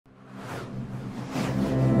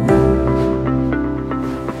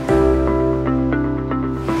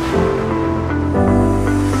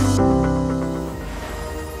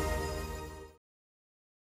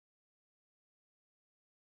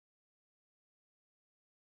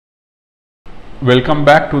Welcome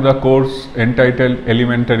back to the course entitled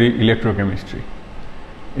Elementary Electrochemistry.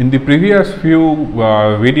 In the previous few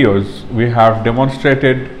videos, we have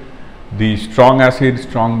demonstrated the strong acid,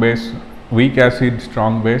 strong base, weak acid,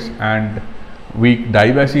 strong base and weak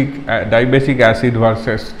dibasic acid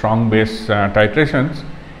versus strong base titrations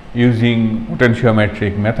using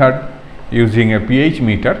potentiometric method using a pH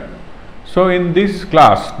meter. So, in this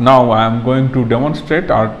class now I am going to demonstrate,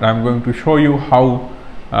 or I am going to show you how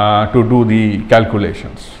to do the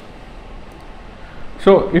calculations.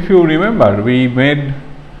 So, if you remember, we made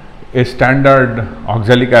a standard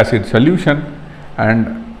oxalic acid solution,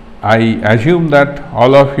 and I assume that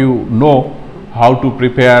all of you know how to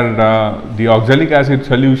prepare the oxalic acid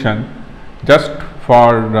solution. Just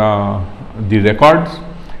for the records,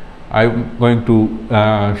 I am going to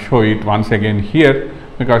show it once again here,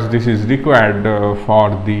 because this is required for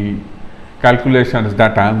the calculations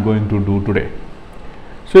that I am going to do today.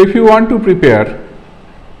 So, if you want to prepare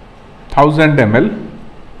 1000 ml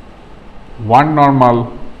 1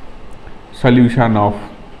 normal solution of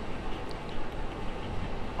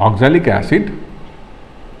oxalic acid,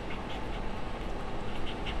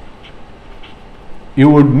 you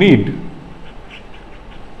would need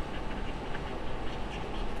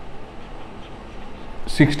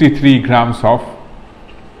 63 grams of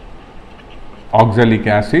oxalic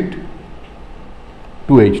acid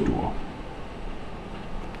to H2O.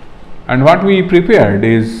 And what we prepared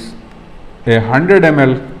is a 100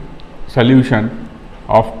 ml solution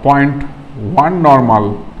of 0.1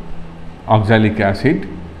 normal oxalic acid.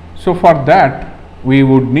 So, for that we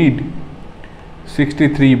would need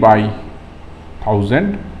 63 by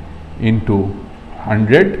 1000 into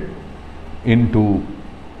 100 into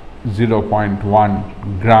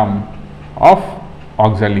 0.1 gram of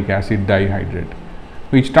oxalic acid dihydrate,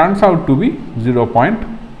 which turns out to be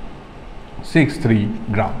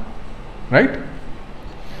 0.63 gram, right.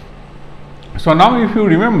 So, now if you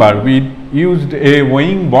remember, we used a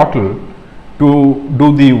weighing bottle to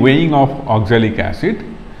do the weighing of oxalic acid.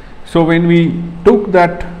 So, when we took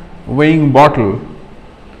that weighing bottle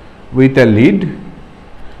with a lid,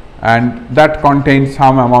 and that contains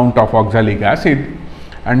some amount of oxalic acid,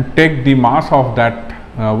 and take the mass of that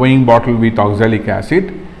weighing bottle with oxalic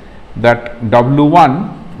acid, that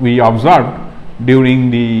W1 we observed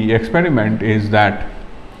during the experiment is that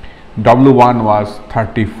W1 was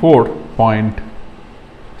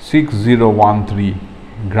 34.6013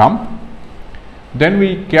 gram. Then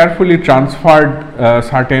we carefully transferred a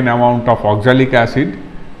certain amount of oxalic acid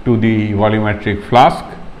to the volumetric flask,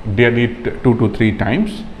 did it 2 to 3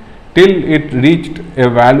 times till it reached a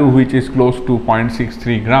value which is close to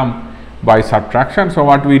 0.63 gram by subtraction. So,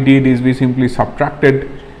 what we did is we simply subtracted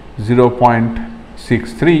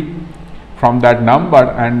 0.63 from that number,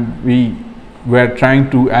 and we were trying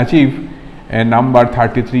to achieve a number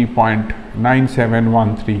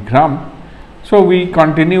 33.9713 gram. So, we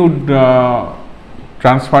continued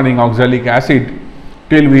transferring oxalic acid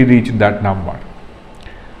till we reached that number,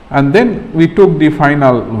 and then we took the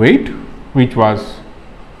final weight, which was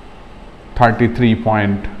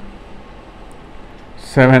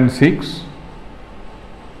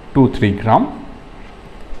 33.7623 gram.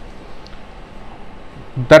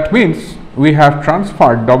 That means we have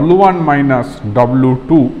transferred W1 minus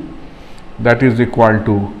W2, that is equal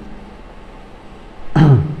to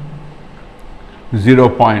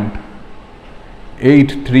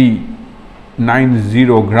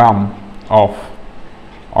 0.8390 gram of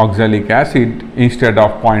oxalic acid instead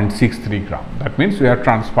of 0.63 gram. That means we have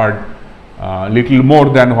transferred little more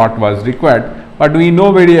than what was required, but we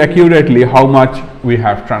know very accurately how much we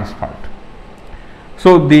have transferred.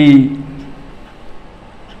 So, the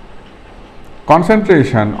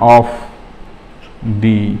concentration of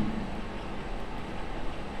the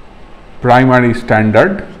primary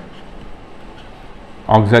standard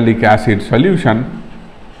oxalic acid solution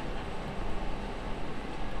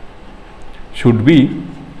should be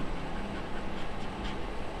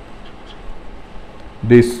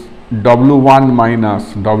this W1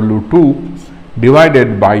 minus W2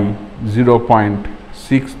 divided by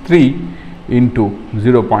 0.63 into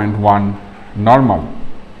 0.1 normal.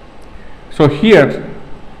 So, here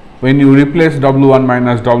when you replace W1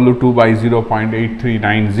 minus W2 by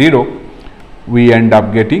 0.8390, we end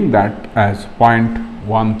up getting that as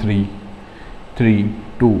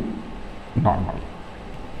 0.1332 normal.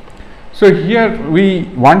 So, here we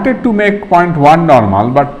wanted to make 0.1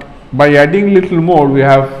 normal, but by adding little more we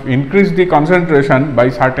have increased the concentration by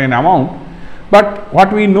certain amount, but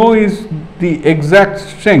what we know is the exact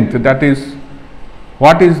strength, that is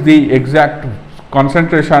what is the exact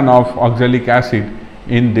concentration of oxalic acid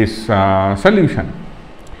in this solution.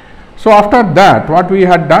 So after that, what we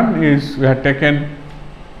had done is we had taken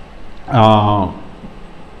 10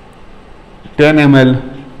 ml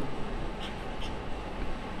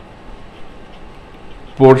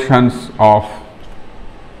portions of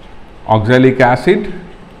oxalic acid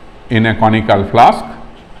in a conical flask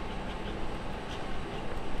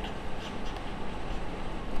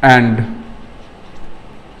and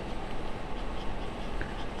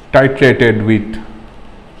titrated with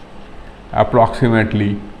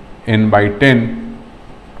approximately n by 10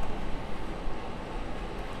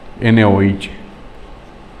 NaOH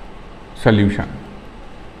solution.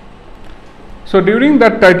 So during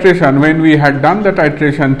that titration, when we had done the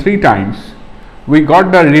titration 3 times, we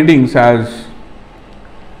got the readings as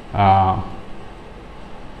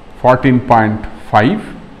 14.5,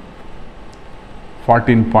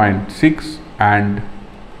 14.6 and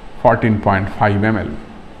 14.5 ml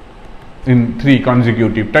in 3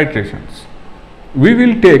 consecutive titrations. We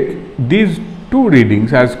will take these 2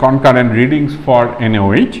 readings as concurrent readings for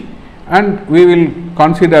NaOH, and we will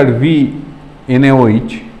consider V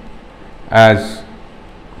NaOH as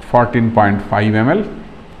 14.5 ml.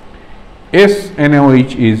 S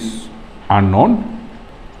NaOH is unknown.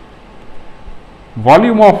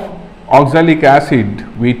 Volume of oxalic acid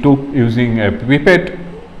we took using a pipette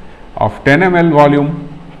of 10 ml volume,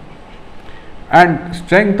 and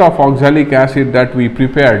strength of oxalic acid that we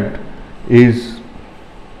prepared is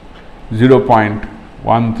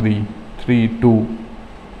 0.1332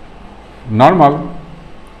 normal.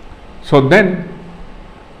 So then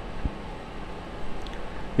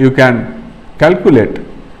you can calculate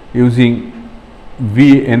using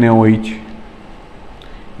V NaOH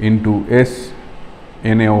into S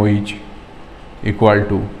NaOH equal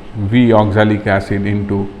to V oxalic acid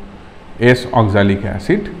into S oxalic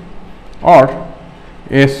acid, or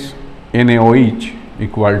S NaOH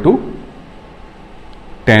equal to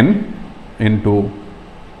 10 into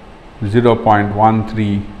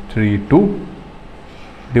 0.1332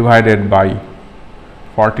 divided by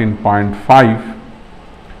 14.5,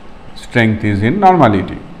 strength is in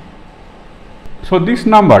normality. So this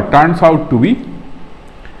number turns out to be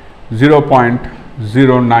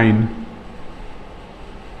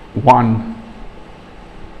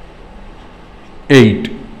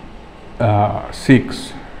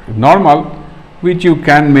 0.0986 normal, which you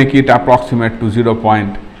can make it approximate to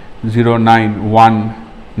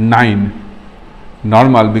 0.0919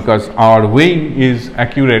 normal, because our weighing is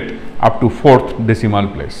accurate up to 4th decimal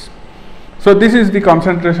place. So this is the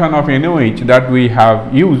concentration of NaOH that we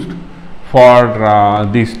have used for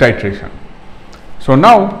this titration. So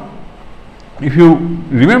now, if you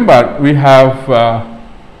remember, we have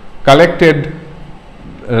collected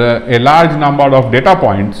a large number of data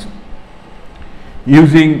points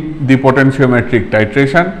using the potentiometric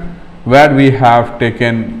titration, where we have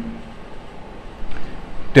taken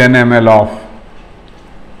 10 ml of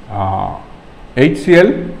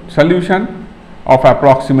HCl solution of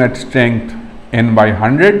approximate strength n by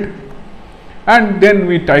 100, and then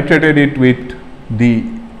we titrated it with the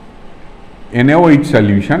NaOH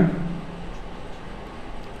solution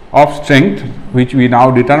of strength, which we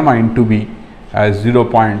now determine to be as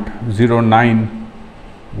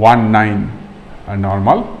 0.0919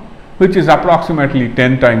 normal, which is approximately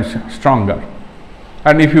 10 times stronger.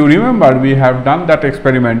 And if you remember, we have done that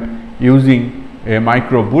experiment using a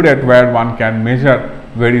micro burette, where one can measure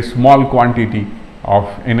very small quantity of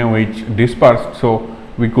NaOH dispersed. So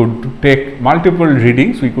we could take multiple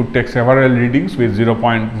readings, we could take several readings with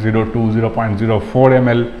 0.02, 0.04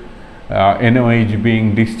 ml NaOH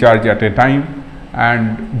being discharged at a time,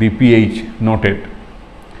 and the pH noted.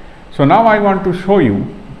 So now I want to show you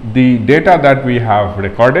the data that we have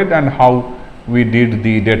recorded and how we did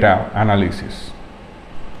the data analysis.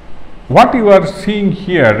 What you are seeing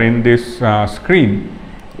here in this screen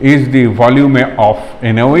is the volume of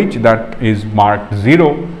NaOH that is marked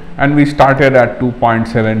 0, and we started at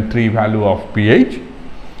 2.73 value of pH,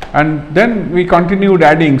 and then we continued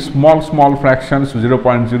adding small fractions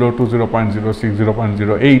 0.02, 0.06,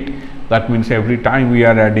 0.08. That means every time we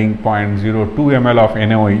are adding 0.02 ml of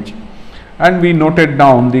NaOH, and we noted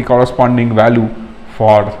down the corresponding value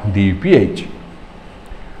for the pH.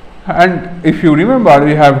 And if you remember,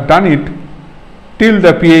 we have done it till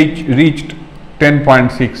the pH reached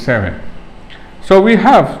 10.67. So we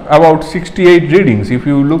have about 68 readings. If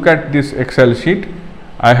you look at this Excel sheet,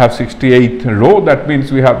 I have 68th row. That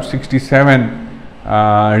means we have 67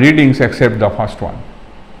 readings except the first one.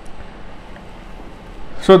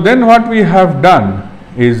 So then what we have done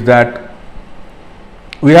is that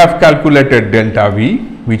we have calculated delta V,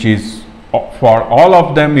 which is for all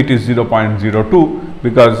of them it is 0.02,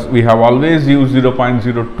 because we have always used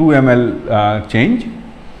 0.02 ml change,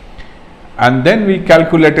 and then we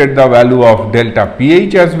calculated the value of delta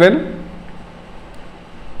pH as well.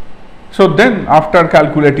 So then after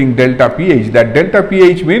calculating delta pH, that delta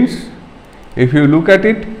pH means, if you look at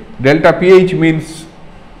it, delta pH means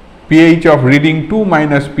pH of reading 2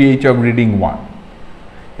 minus pH of reading 1.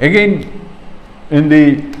 Again, in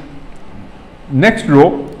the next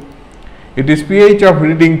row, it is pH of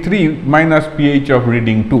reading 3 minus pH of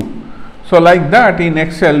reading 2. So like that, in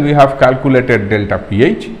Excel we have calculated delta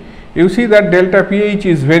pH. You see that delta pH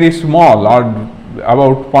is very small, or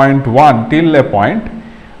about 0.1 till a point,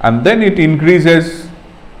 and then it increases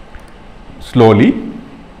slowly,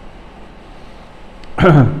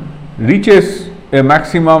 reaches a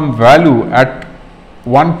maximum value at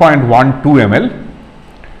 1.12 ml,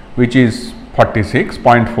 which is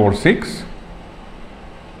 46.46,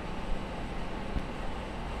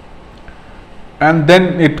 and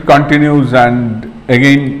then it continues and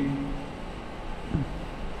again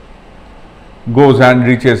goes and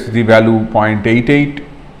reaches the value 0.88,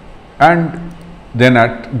 and then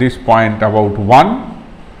at this point about 1,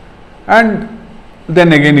 and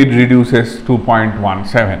then again it reduces to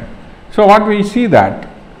 0.17. So what we see that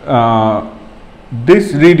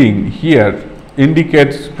this reading here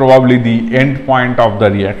indicates probably the end point of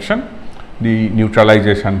the reaction, the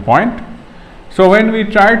neutralization point. So when we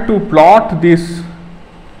try to plot these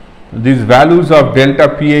values of delta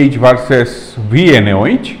pH versus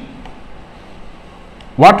VNaOH,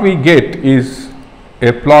 what we get is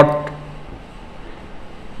a plot.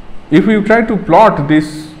 If we try to plot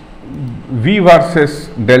this V versus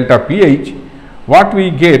delta pH, what we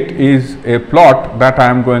get is a plot that I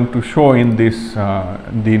am going to show in this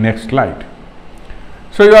the next slide.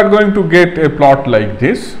 So you are going to get a plot like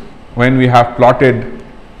this when we have plotted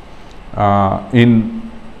in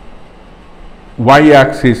y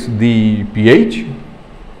axis the pH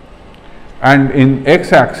and in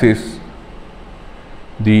x axis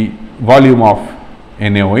the volume of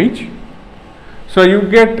NaOH. So you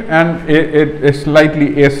get a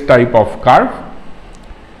slightly S type of curve,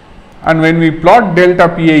 and when we plot delta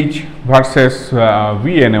pH versus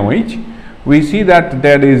VNaOH, we see that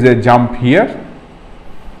there is a jump here.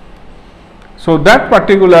 So that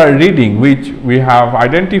particular reading which we have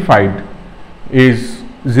identified is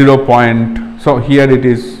 0. So here it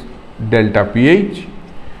is delta pH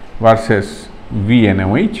versus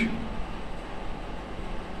VNaOH.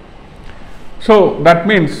 So that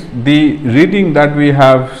means the reading that we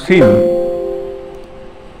have seen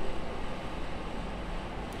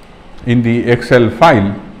in the Excel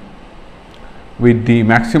file with the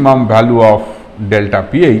maximum value of delta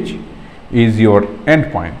pH is your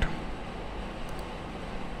endpoint.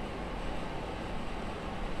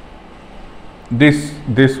 This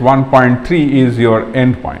 1.3 is your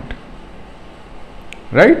endpoint,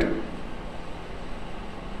 right?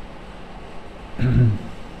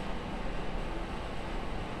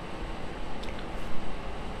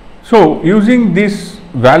 So using this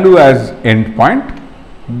value as endpoint,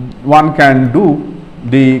 one can do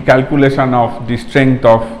the calculation of the strength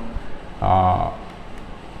of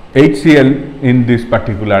HCl in this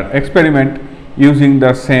particular experiment using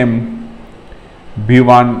the same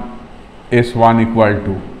V1 S1 equal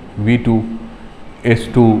to V2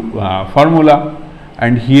 S2 formula,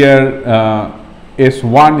 and here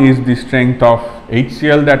S1 is the strength of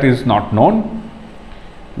HCl that is not known.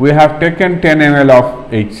 We have taken 10 ml of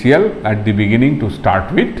HCl at the beginning to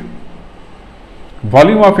start with.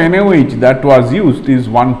 Volume of NaOH that was used is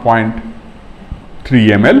 1.3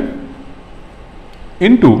 ml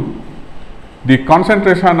into the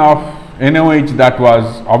concentration of NaOH that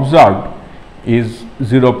was observed is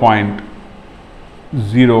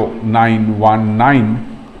 0.0919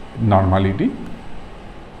 normality.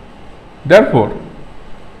 Therefore,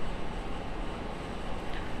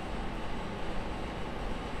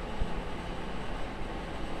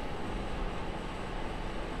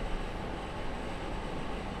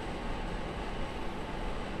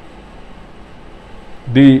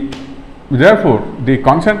 therefore the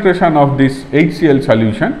concentration of this HCl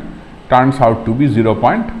solution turns out to be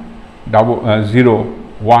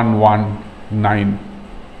 0.0119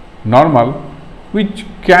 normal, which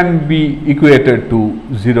can be equated to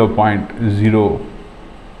 0.012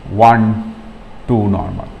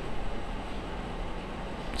 normal.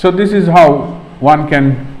 So this is how one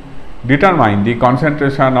can determine the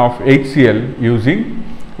concentration of HCl using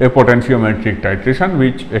a potentiometric titration,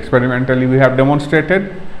 which experimentally we have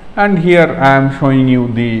demonstrated, and here I am showing you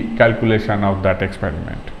the calculation of that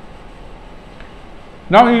experiment.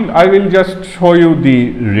 Now, I will just show you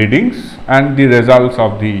the readings and the results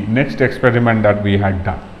of the next experiment that we had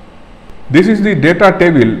done. This is the data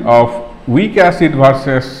table of weak acid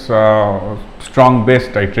versus strong base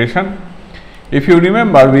titration. If you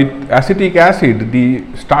remember, with acetic acid, the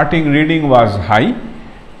starting reading was high,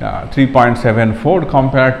 3.74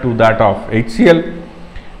 compared to that of HCl,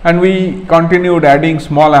 and we continued adding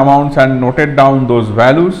small amounts and noted down those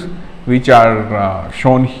values, which are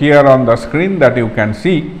shown here on the screen that you can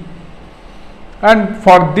see. And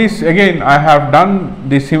for this, again, I have done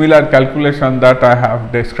the similar calculation that I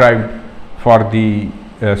have described for the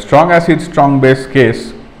strong acid strong base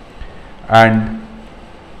case, and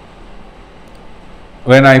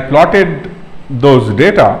when I plotted those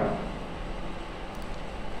data,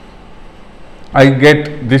 I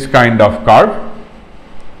get this kind of curve,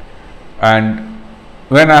 and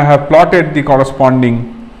when I have plotted the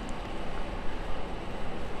corresponding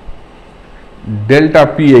delta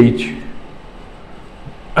pH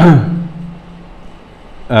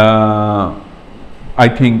I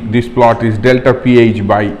think this plot is delta pH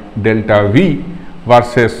by delta V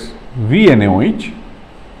versus VNaOH.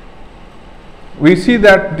 We see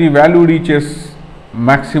that the value reaches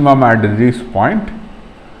maximum at this point,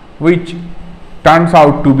 which turns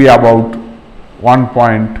out to be about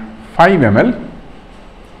 1.5 ml.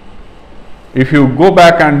 If you go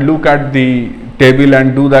back and look at the table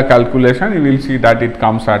and do the calculation, you will see that it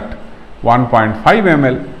comes at 1.5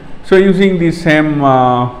 ml. So, using the same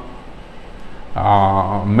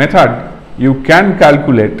method, you can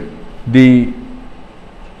calculate the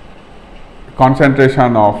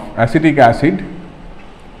concentration of acetic acid,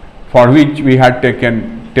 for which we had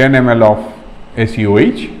taken 10 ml of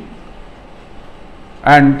SeOH,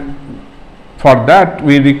 and for that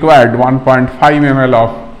we required 1.5 ml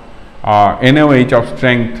of NaOH of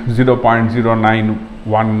strength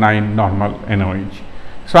 0.0919 normal NaOH.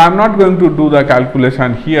 So, I am not going to do the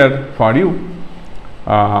calculation here for you.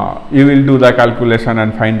 You will do the calculation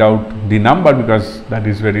and find out the number, because that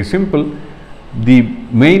is very simple. The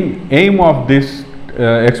main aim of this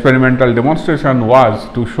experimental demonstration was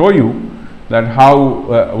to show you that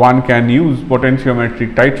how one can use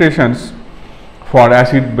potentiometric titrations for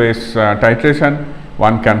acid base titration.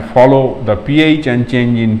 One can follow the pH and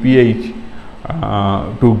change in pH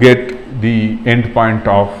to get the end point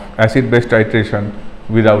of acid base titration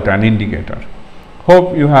without an indicator.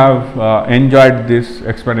 Hope you have enjoyed this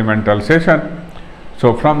experimental session.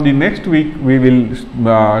 So, from the next week we will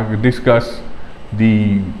discuss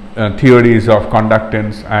the theories of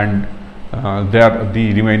conductance, and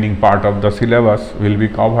the remaining part of the syllabus will be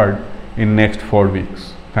covered in next 4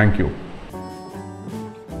 weeks. Thank you.